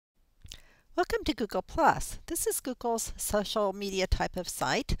Welcome to Google Plus. This is Google's social media type of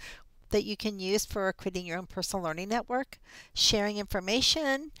site that you can use for creating your own personal learning network, sharing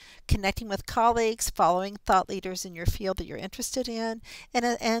information, connecting with colleagues, following thought leaders in your field that you're interested in,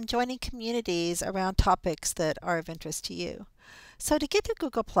 and joining communities around topics that are of interest to you. So to get to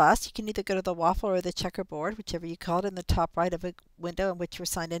Google Plus, you can either go to the waffle or the checkerboard, whichever you call it, in the top right of a window in which you're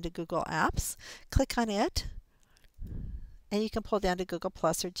signed into Google Apps. Click on it, and you can pull down to Google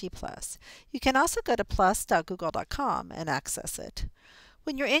Plus or G Plus. You can also go to plus.google.com and access it.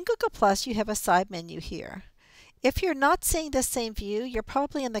 When you're in Google Plus, you have a side menu here. If you're not seeing the same view, you're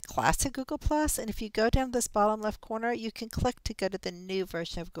probably in the classic Google Plus, and if you go down this bottom left corner, you can click to go to the new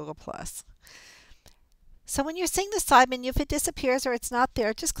version of Google Plus. So when you're seeing the side menu, if it disappears or it's not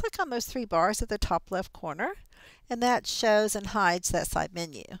there, just click on those three bars at the top left corner, and that shows and hides that side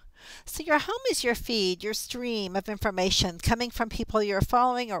menu. So your home is your feed, your stream of information coming from people you're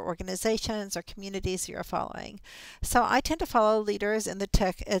following or organizations or communities you're following. So I tend to follow leaders in the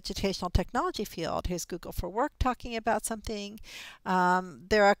educational technology field. Here's Google for Work talking about something.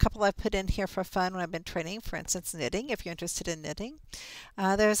 There are a couple I've put in here for fun when I've been training, for instance, knitting, if you're interested in knitting.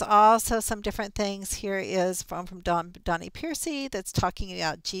 There's also some different things. Here is from Donnie Piercy that's talking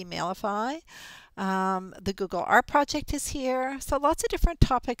about Gmailify. The Google Art Project is here. So lots of different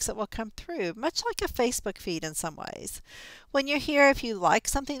topics that will come through, much like a Facebook feed in some ways. When you're here, if you like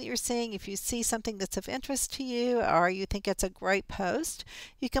something that you're seeing, if you see something that's of interest to you, or you think it's a great post,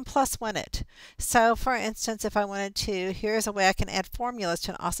 you can +1 it. So for instance, if I wanted to, here's a way I can add formulas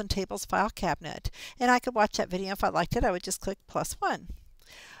to an awesome tables file cabinet. And I could watch that video. If I liked it, I would just click +1.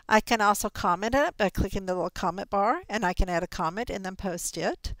 I can also comment it by clicking the little comment bar, and I can add a comment and then post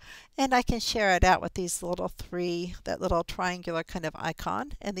it. And I can share it out with these little that little triangular kind of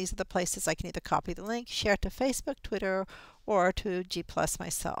icon. And these are the places I can either copy the link, share it to Facebook, Twitter, or to G Plus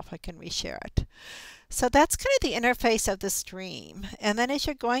myself. I can reshare it. So that's kind of the interface of the stream. And then as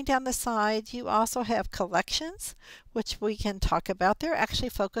you're going down the side, you also have collections, which we can talk about. They're actually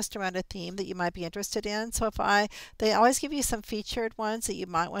focused around a theme that you might be interested in. So they always give you some featured ones that you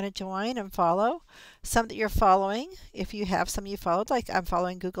might want to join and follow. Some that you're following, if you have some you followed, like I'm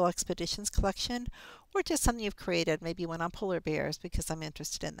following Google Expeditions collection, or just something you've created, maybe one on polar bears because I'm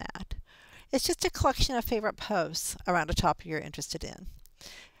interested in that. It's just a collection of favorite posts around a topic you're interested in.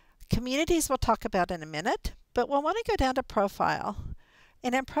 Communities we'll talk about in a minute, but we'll want to go down to profile.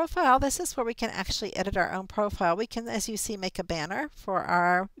 And in profile, this is where we can actually edit our own profile. We can, as you see, make a banner for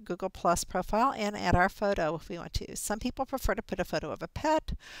our Google Plus profile and add our photo if we want to. Some people prefer to put a photo of a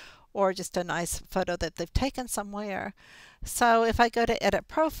pet or just a nice photo that they've taken somewhere. So if I go to edit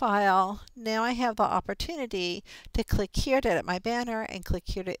profile, now I have the opportunity to click here to edit my banner and click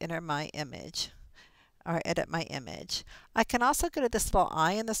here to enter my image or edit my image. I can also go to this little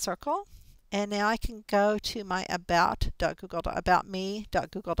eye in the circle, and now I can go to my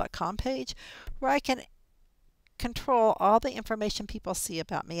about.me.google.com page where I can control all the information people see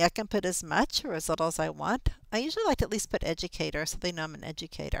about me. I can put as much or as little as I want. I usually like to at least put educator so they know I'm an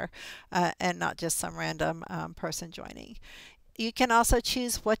educator and not just some random person joining. You can also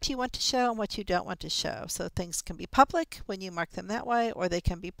choose what you want to show and what you don't want to show. So things can be public when you mark them that way, or they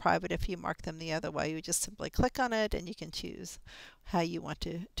can be private if you mark them the other way. You just simply click on it and you can choose how you want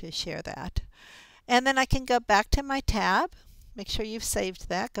to share that. And then I can go back to my tab. Make sure you've saved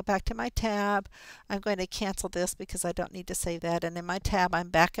that. Go back to my tab. I'm going to cancel this because I don't need to save that. And in my tab, I'm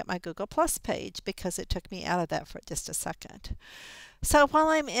back at my Google Plus page because it took me out of that for just a second. So while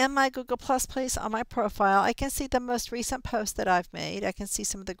I'm in my Google Plus place on my profile, I can see the most recent posts that I've made. I can see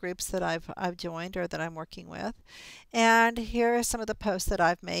some of the groups that I've joined or that I'm working with. And here are some of the posts that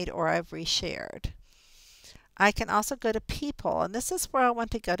I've made or I've reshared. I can also go to people, and this is where I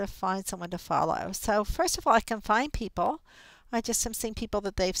want to go to find someone to follow. So first of all, I can find people. I just am seeing people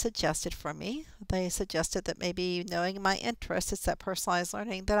that they've suggested for me. They suggested that maybe knowing my interests, it's that personalized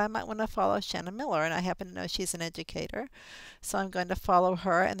learning, that I might want to follow Shannon Miller, and I happen to know she's an educator. So I'm going to follow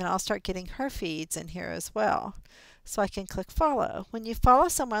her, and then I'll start getting her feeds in here as well. So I can click follow. When you follow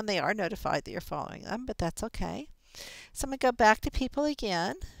someone, they are notified that you're following them, but that's okay. So I'm going to go back to people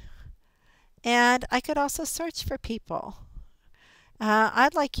again, and I could also search for people.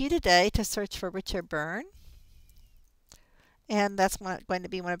 I'd like you today to search for Richard Byrne. And that's going to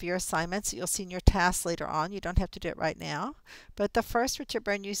be one of your assignments that you'll see in your tasks later on. You don't have to do it right now. But the first Richard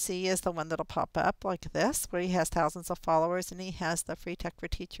Byrne you see is the one that'll pop up like this, where he has thousands of followers and he has the Free Tech for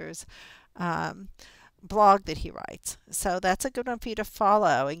Teachers blog that he writes. So that's a good one for you to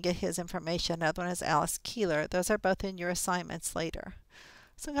follow and get his information. Another one is Alice Keeler. Those are both in your assignments later.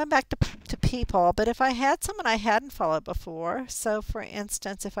 So I'm going back to people, but if I had someone I hadn't followed before, so for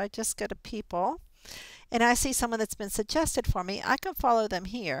instance, if I just go to people and I see someone that's been suggested for me, I can follow them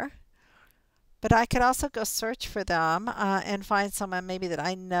here. But I could also go search for them and find someone maybe that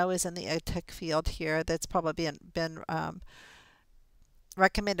I know is in the ed tech field here that's probably been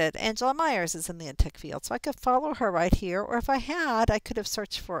recommended. Angela Myers is in the ed tech field, so I could follow her right here, or if I had, I could have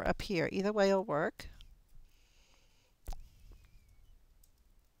searched for up here. Either way will work.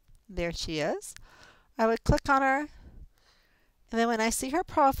 There she is. I would click on her, and then when I see her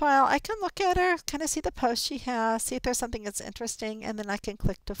profile, I can look at her, kind of see the post she has, see if there's something that's interesting, and then I can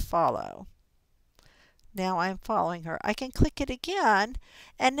click to follow. Now I'm following her. I can click it again,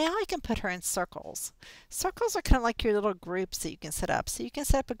 and now I can put her in circles. Circles are kind of like your little groups that you can set up. So you can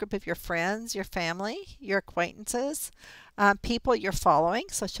set up a group of your friends, your family, your acquaintances, people you're following,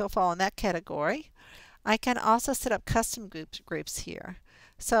 so she'll fall in that category. I can also set up custom groups here.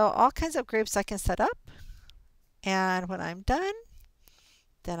 So all kinds of groups I can set up, and when I'm done,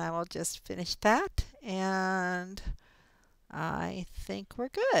 then I will just finish that, and I think we're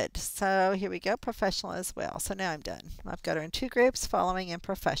good. So here we go, professional as well. So now I'm done. I've got her in 2 groups, following and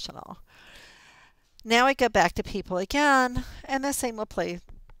professional. Now I go back to people again, and the same will play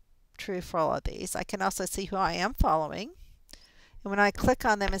true for all of these. I can also see who I am following. And when I click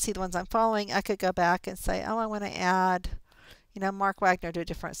on them and see the ones I'm following, I could go back and say, oh, I want to add, Mark Wagner to a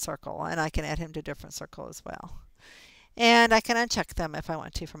different circle, and I can add him to a different circle as well. And I can uncheck them if I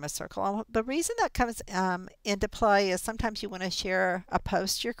want to from a circle. The reason that comes into play is sometimes you want to share a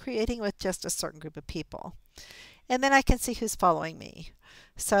post you're creating with just a certain group of people. And then I can see who's following me.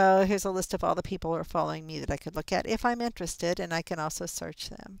 So here's a list of all the people who are following me that I could look at if I'm interested, and I can also search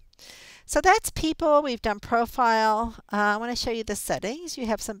them. So that's people. We've done profile. I want to show you the settings. You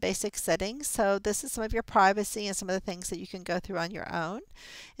have some basic settings. So this is some of your privacy and some of the things that you can go through on your own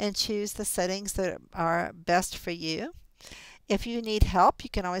and choose the settings that are best for you. If you need help, you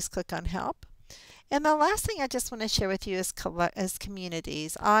can always click on help. And the last thing I just want to share with you is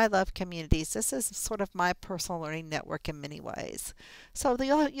communities. I love communities. This is sort of my personal learning network in many ways. So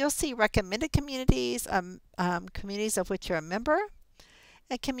you'll see recommended communities, communities of which you're a member,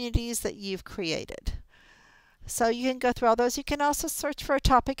 and communities that you've created. So you can go through all those. You can also search for a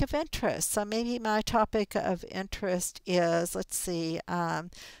topic of interest. So maybe my topic of interest is, let's see,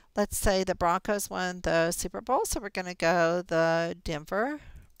 let's say the Broncos won the Super Bowl, so we're going to go the Denver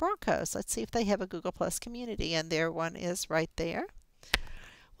Broncos. Let's see if they have a Google Plus community, and their one is right there.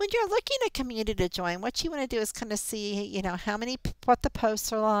 When you're looking at a community to join, what you want to do is kind of see, what the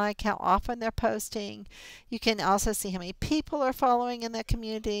posts are like, how often they're posting. You can also see how many people are following in that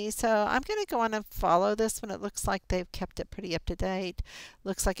community. So I'm going to go on and follow this one. It looks like they've kept it pretty up to date.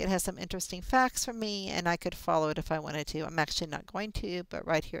 Looks like it has some interesting facts for me, and I could follow it if I wanted to. I'm actually not going to, but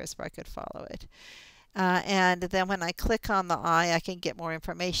right here is where I could follow it. And then when I click on the eye, I can get more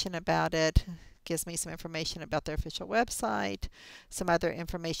information about it. Gives me some information about their official website, some other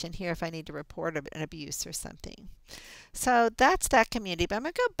information here if I need to report an abuse or something. So that's that community. But I'm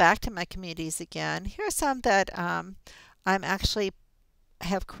going to go back to my communities again. Here are some that I'm actually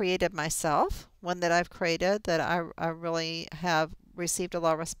have created myself. One that I've created that I really have received a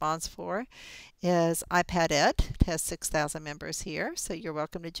lot of response for is iPad Ed. It has 6,000 members here, so you're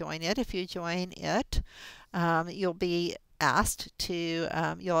welcome to join it. If you join it, you'll be asked to,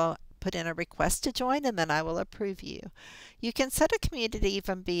 you'll put in a request to join, and then I will approve you. You can set a community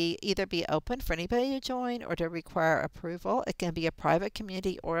to either be open for anybody to join or to require approval. It can be a private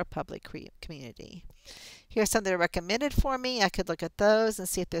community or a public community. Here's some that are recommended for me. I could look at those and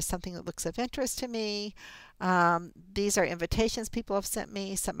see if there's something that looks of interest to me. These are invitations people have sent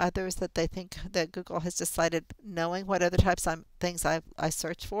me, some others that they think that Google has decided, knowing what other types of things I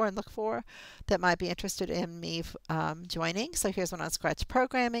search for and look for, that might be interested in me joining. So here's one on Scratch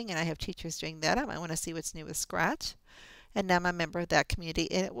programming, and I have teachers doing that. I might want to see what's new with Scratch. And now I'm a member of that community,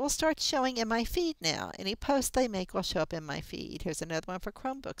 and it will start showing in my feed now. Any post they make will show up in my feed. Here's another one for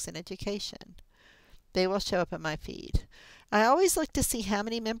Chromebooks and education. They will show up in my feed. I always look to see how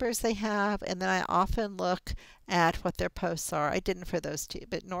many members they have, and then I often look at what their posts are. I didn't for those two,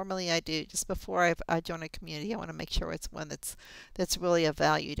 but normally I do. Just before I join a community, I want to make sure it's one that's really of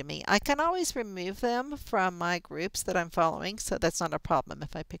value to me. I can always remove them from my groups that I'm following, so that's not a problem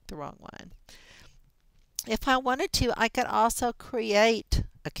if I pick the wrong one. If I wanted to, I could also create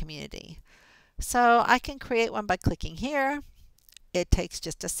a community. So I can create one by clicking here. It takes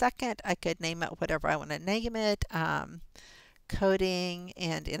just a second. I could name it whatever I want to name it, coding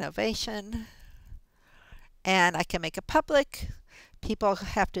and innovation. And I can make it public. People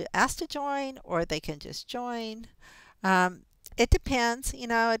have to ask to join, or they can just join. It depends,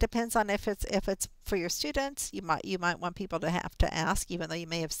 it depends on if it's for your students. You might want people to have to ask, even though you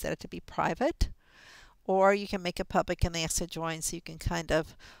may have set it to be private. Or you can make it public and they ask to join so you can kind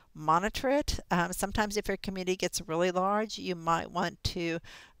of monitor it. Sometimes if your community gets really large, you might want to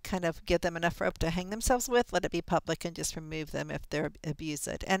kind of give them enough rope to hang themselves with, let it be public, and just remove them if they abuse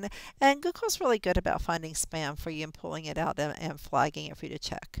it. And Google's really good about finding spam for you and pulling it out and flagging it for you to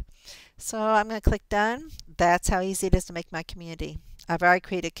check. So I'm going to click done. That's how easy it is to make my community. I've already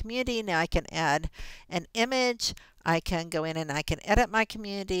created a community. Now I can add an image. I can go in and I can edit my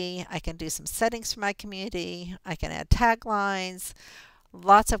community. I can do some settings for my community. I can add taglines.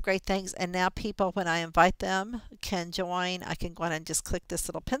 Lots of great things. And now people, when I invite them, can join. I can go in and just click this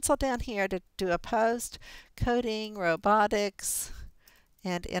little pencil down here to do a post. Coding, robotics,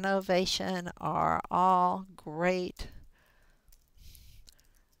 and innovation are all great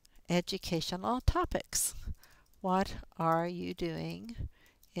educational topics. What are you doing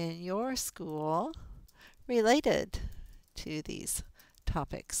in your school related to these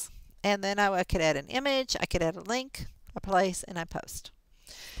topics? And then I could add an image, I could add a link, a place, and I post.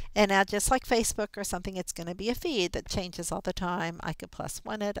 And now, just like Facebook or something, it's going to be a feed that changes all the time. I could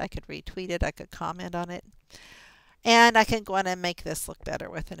 +1 it, I could retweet it, I could comment on it. And I can go in and make this look better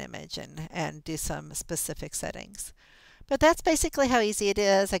with an image and do some specific settings. But that's basically how easy it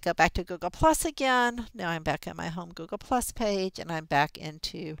is. I go back to Google Plus again. Now I'm back on my home Google Plus page and I'm back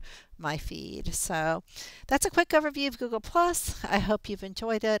into my feed. So that's a quick overview of Google Plus. I hope you've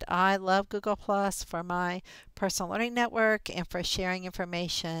enjoyed it. I love Google Plus for my personal learning network and for sharing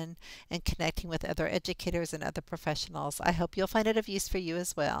information and connecting with other educators and other professionals. I hope you'll find it of use for you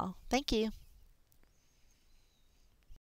as well. Thank you.